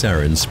escaping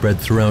sarin spread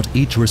throughout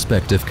each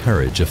respective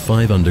carriage of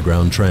 5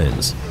 underground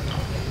trains.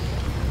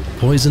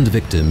 Poisoned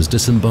victims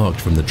disembarked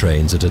from the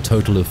trains at a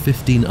total of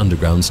 15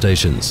 underground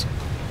stations.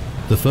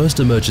 The first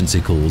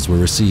emergency calls were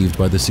received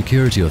by the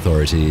security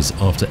authorities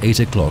after 8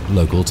 o'clock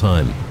local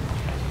time.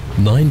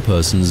 9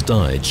 persons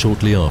died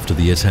shortly after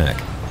the attack.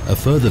 A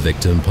further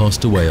victim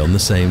passed away on the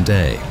same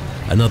day,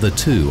 another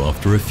 2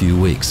 after a few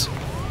weeks.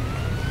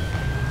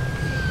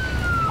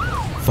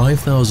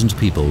 5,000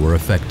 people were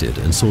affected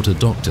and sought a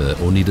doctor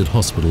or needed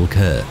hospital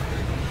care.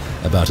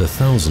 About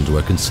 1,000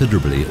 were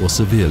considerably or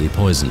severely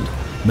poisoned.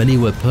 Many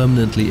were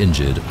permanently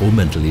injured or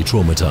mentally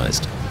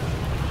traumatized.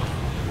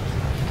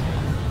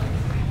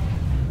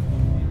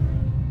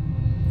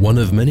 One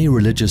of many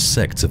religious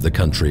sects of the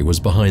country was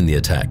behind the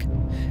attack.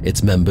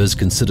 Its members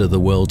consider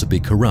the world to be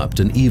corrupt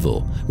and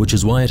evil, which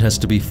is why it has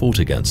to be fought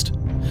against.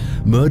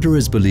 Murder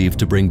is believed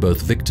to bring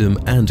both victim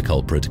and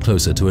culprit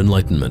closer to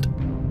enlightenment.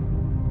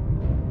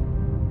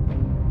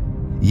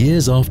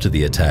 Years after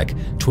the attack,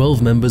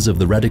 12 members of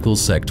the radical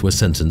sect were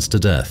sentenced to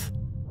death.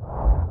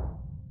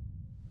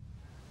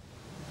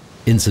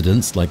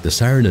 Incidents like the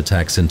sarin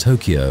attacks in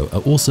Tokyo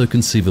are also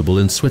conceivable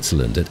in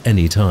Switzerland at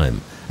any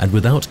time, and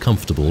without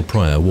comfortable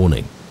prior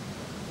warning.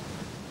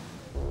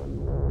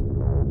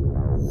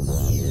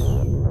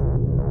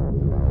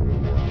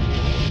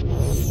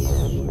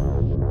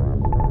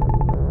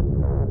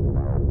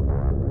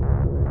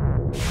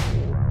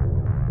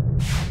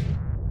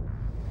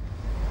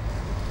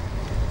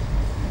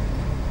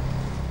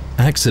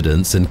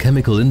 Accidents in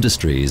chemical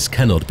industries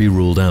cannot be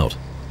ruled out.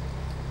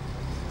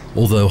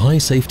 Although high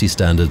safety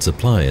standards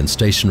apply in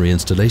stationary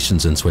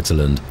installations in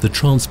Switzerland, the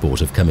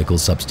transport of chemical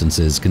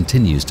substances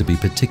continues to be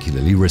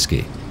particularly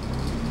risky.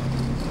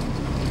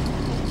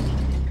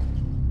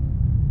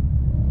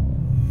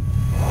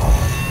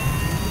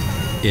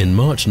 In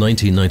March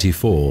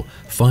 1994,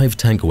 5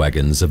 tank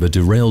wagons of a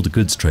derailed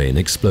goods train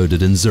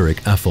exploded in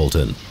Zurich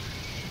Affoltern.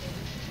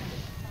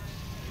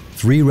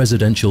 3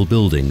 residential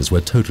buildings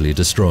were totally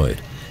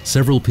destroyed.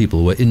 Several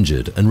people were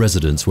injured and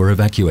residents were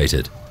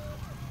evacuated.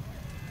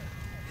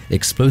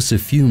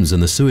 Explosive fumes in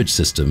the sewage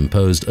system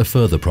posed a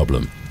further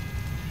problem.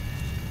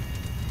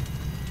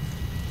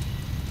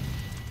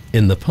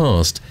 In the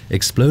past,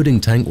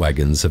 exploding tank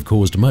wagons have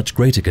caused much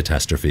greater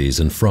catastrophes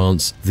in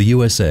France, the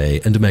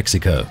USA, and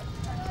Mexico.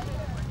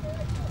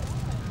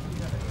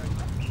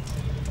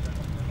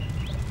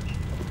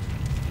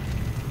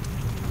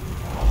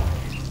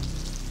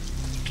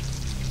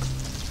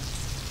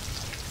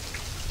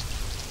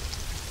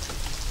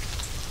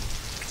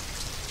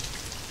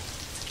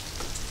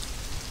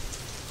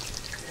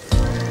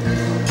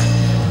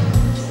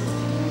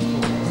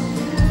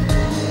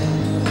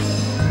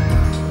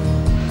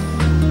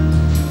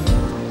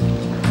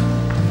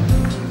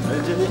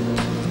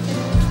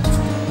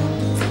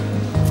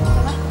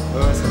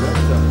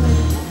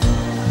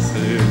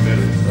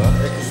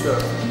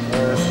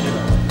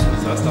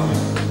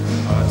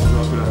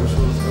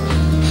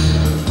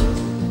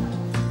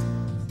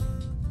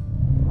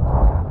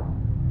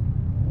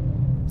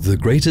 The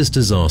greatest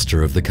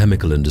disaster of the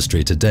chemical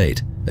industry to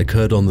date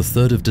occurred on the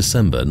 3rd of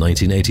December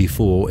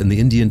 1984 in the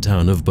Indian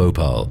town of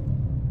Bhopal.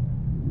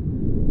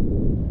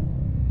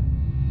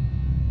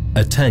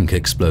 A tank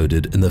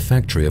exploded in the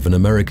factory of an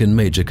American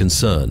major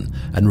concern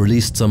and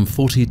released some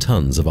 40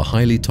 tons of a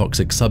highly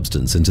toxic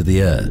substance into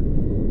the air.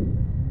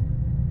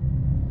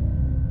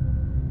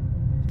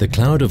 The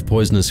cloud of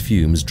poisonous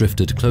fumes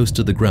drifted close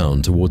to the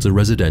ground towards a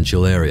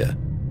residential area.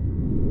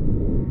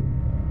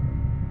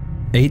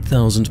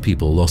 8,000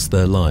 people lost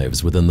their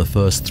lives within the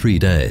first 3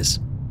 days.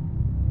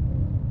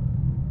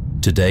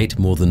 To date,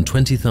 more than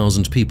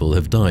 20,000 people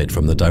have died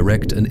from the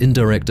direct and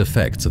indirect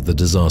effects of the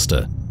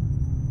disaster.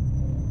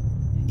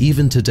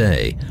 Even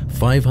today,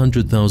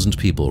 500,000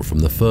 people from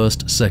the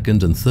first,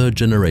 second, and third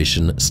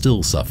generation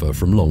still suffer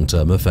from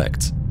long-term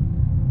effects.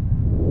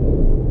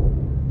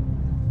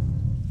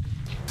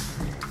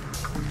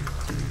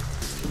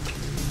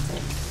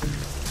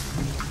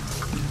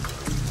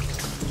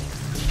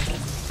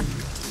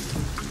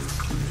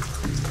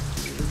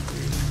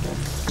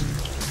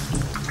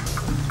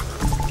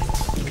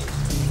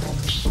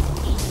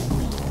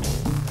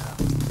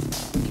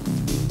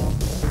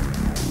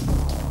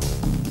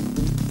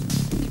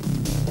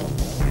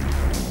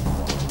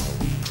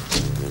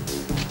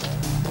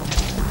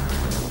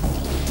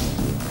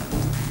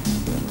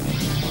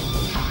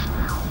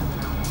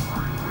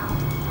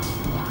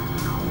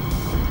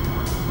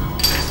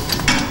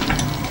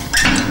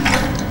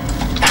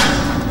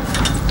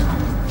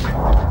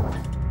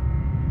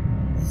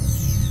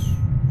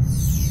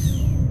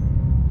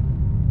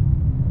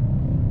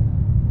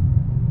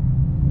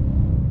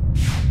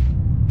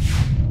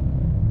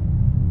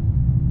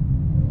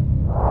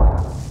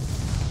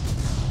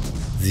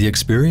 The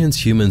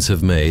experience humans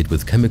have made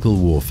with chemical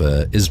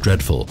warfare is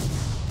dreadful.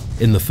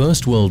 In the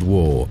First World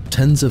War,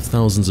 tens of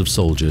thousands of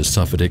soldiers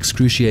suffered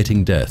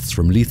excruciating deaths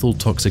from lethal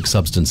toxic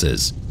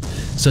substances,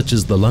 such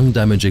as the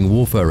lung-damaging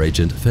warfare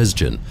agent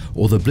Phesgen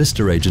or the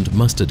blister agent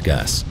mustard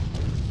gas.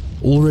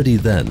 Already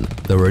then,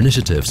 there were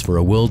initiatives for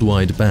a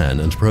worldwide ban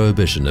and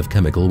prohibition of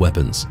chemical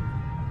weapons.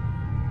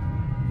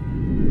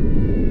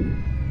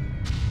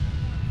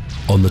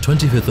 On the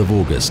 25th of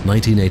August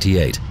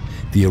 1988,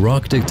 the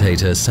Iraq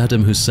dictator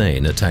Saddam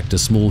Hussein attacked a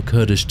small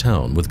Kurdish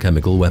town with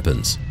chemical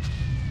weapons.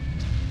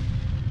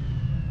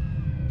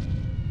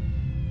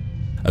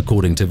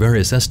 According to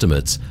various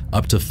estimates,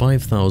 up to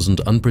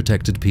 5,000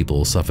 unprotected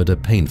people suffered a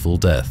painful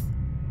death.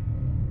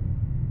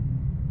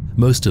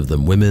 Most of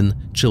them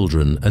women,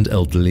 children, and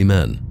elderly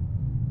men.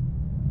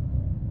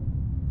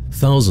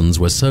 Thousands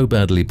were so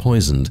badly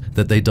poisoned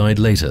that they died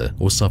later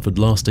or suffered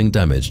lasting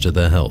damage to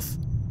their health.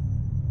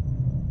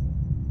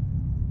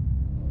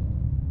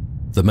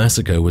 The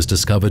massacre was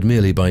discovered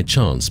merely by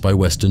chance by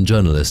Western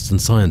journalists and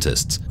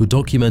scientists who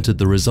documented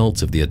the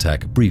results of the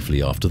attack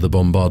briefly after the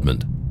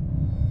bombardment.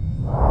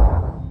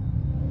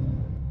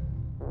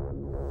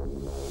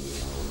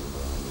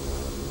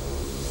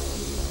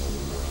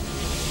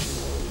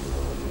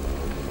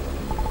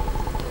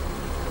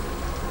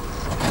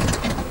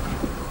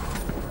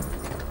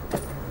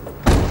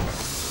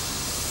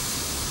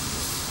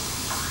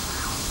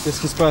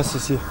 Qu'est-ce qui se passe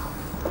ici?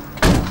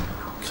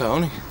 Keine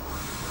Ahnung.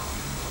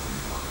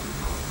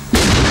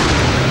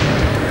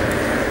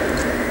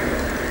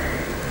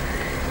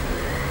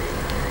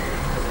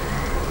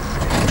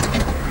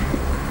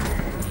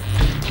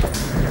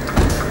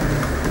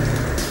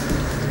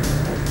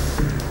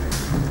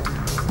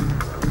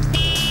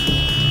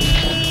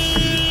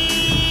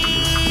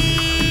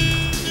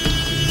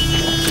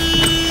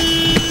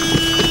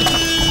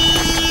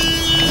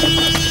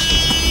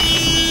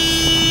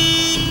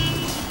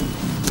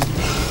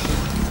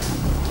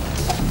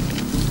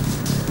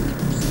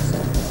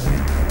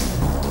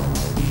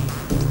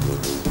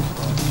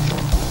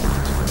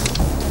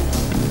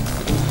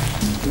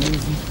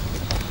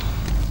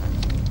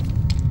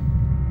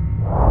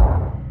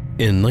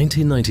 In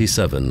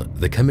 1997,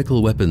 the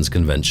Chemical Weapons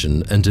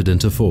Convention entered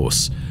into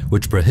force,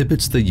 which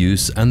prohibits the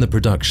use and the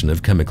production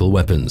of chemical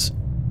weapons.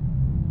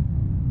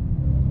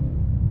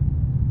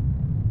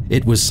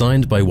 It was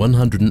signed by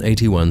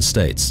 181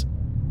 states.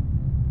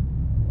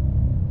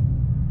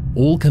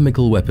 All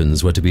chemical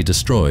weapons were to be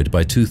destroyed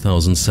by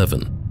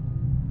 2007.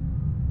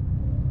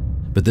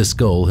 But this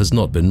goal has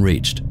not been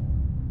reached.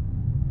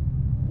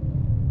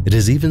 It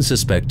is even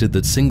suspected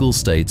that single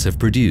states have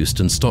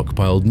produced and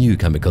stockpiled new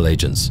chemical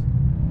agents.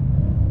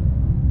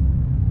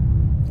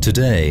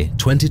 Today,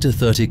 20 to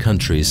 30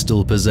 countries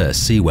still possess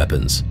sea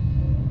weapons.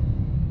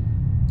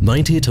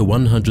 90 to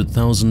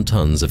 100,000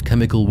 tons of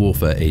chemical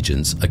warfare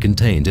agents are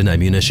contained in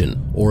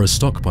ammunition or are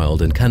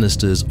stockpiled in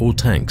canisters or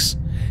tanks,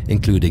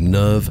 including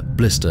nerve,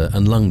 blister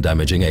and lung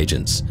damaging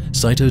agents,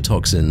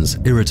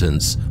 cytotoxins,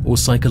 irritants or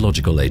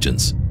psychological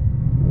agents.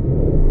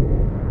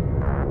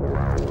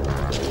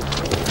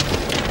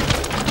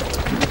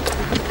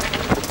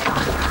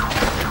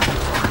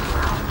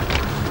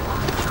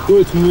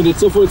 Gut, wir müssen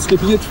jetzt sofort das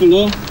Gebiet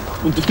verlassen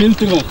und den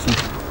Filter wechseln.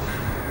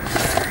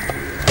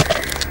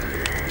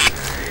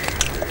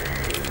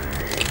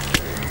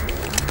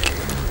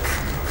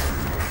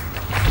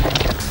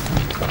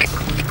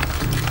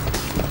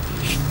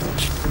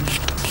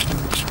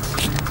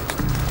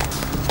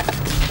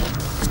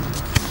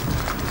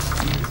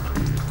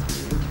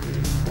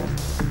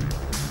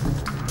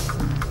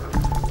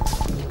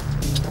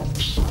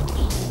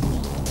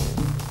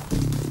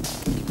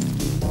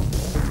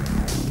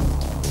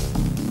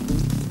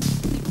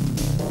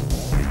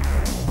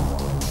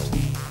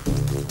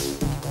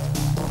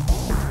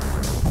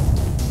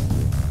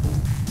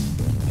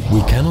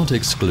 We cannot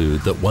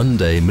exclude that one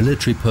day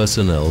military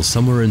personnel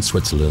somewhere in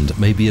Switzerland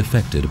may be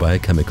affected by a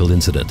chemical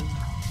incident.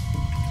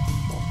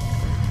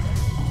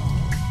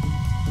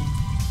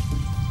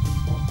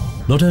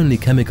 Not only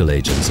chemical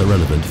agents are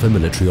relevant for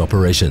military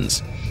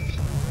operations.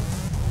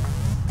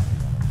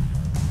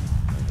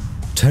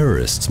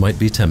 Terrorists might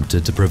be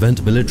tempted to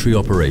prevent military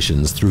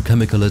operations through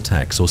chemical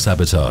attacks or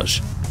sabotage.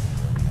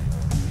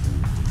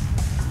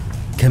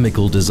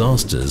 Chemical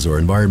disasters or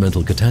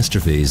environmental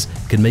catastrophes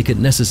can make it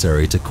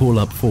necessary to call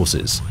up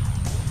forces.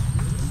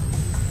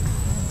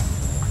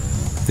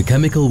 The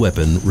chemical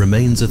weapon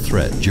remains a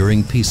threat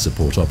during peace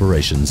support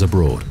operations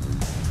abroad.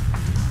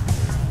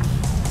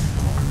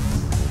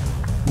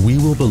 We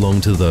will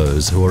belong to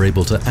those who are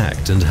able to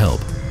act and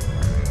help.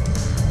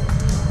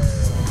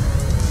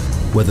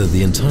 Whether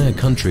the entire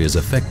country is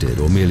affected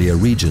or merely a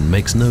region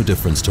makes no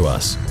difference to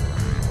us.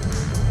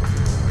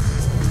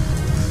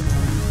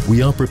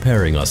 We are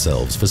preparing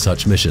ourselves for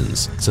such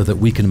missions so that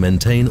we can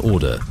maintain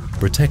order,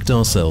 protect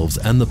ourselves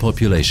and the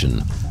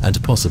population,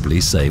 and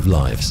possibly save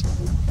lives.